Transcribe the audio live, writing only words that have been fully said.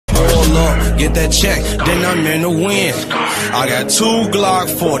Hustle up, get that check, then I'm in the wind. I got 2 Glock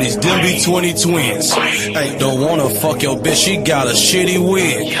 40s, them be 20 twins. Hey, don't wanna fuck your bitch, she got a shitty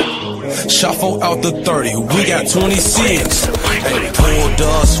wig. Shuffle out the 30, we got 26. Hey, pulled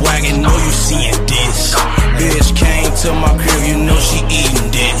up, swaggin', know you seeing this. Bitch came to my crib, you know she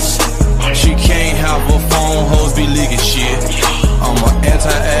eating this. She can't have a phone, hoes be leaking shit. I'm an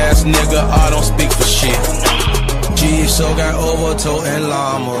anti-ass nigga, I don't speak for shit. G so got overtoe and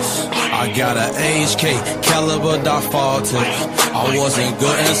llamas. I got a HK, caliber dot faulted. I wasn't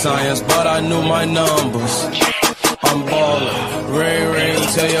good in science, but I knew my numbers. I'm ballin', ring ring,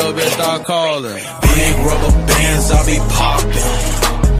 tell your bitch start callin'. Big rubber bands, I be poppin'.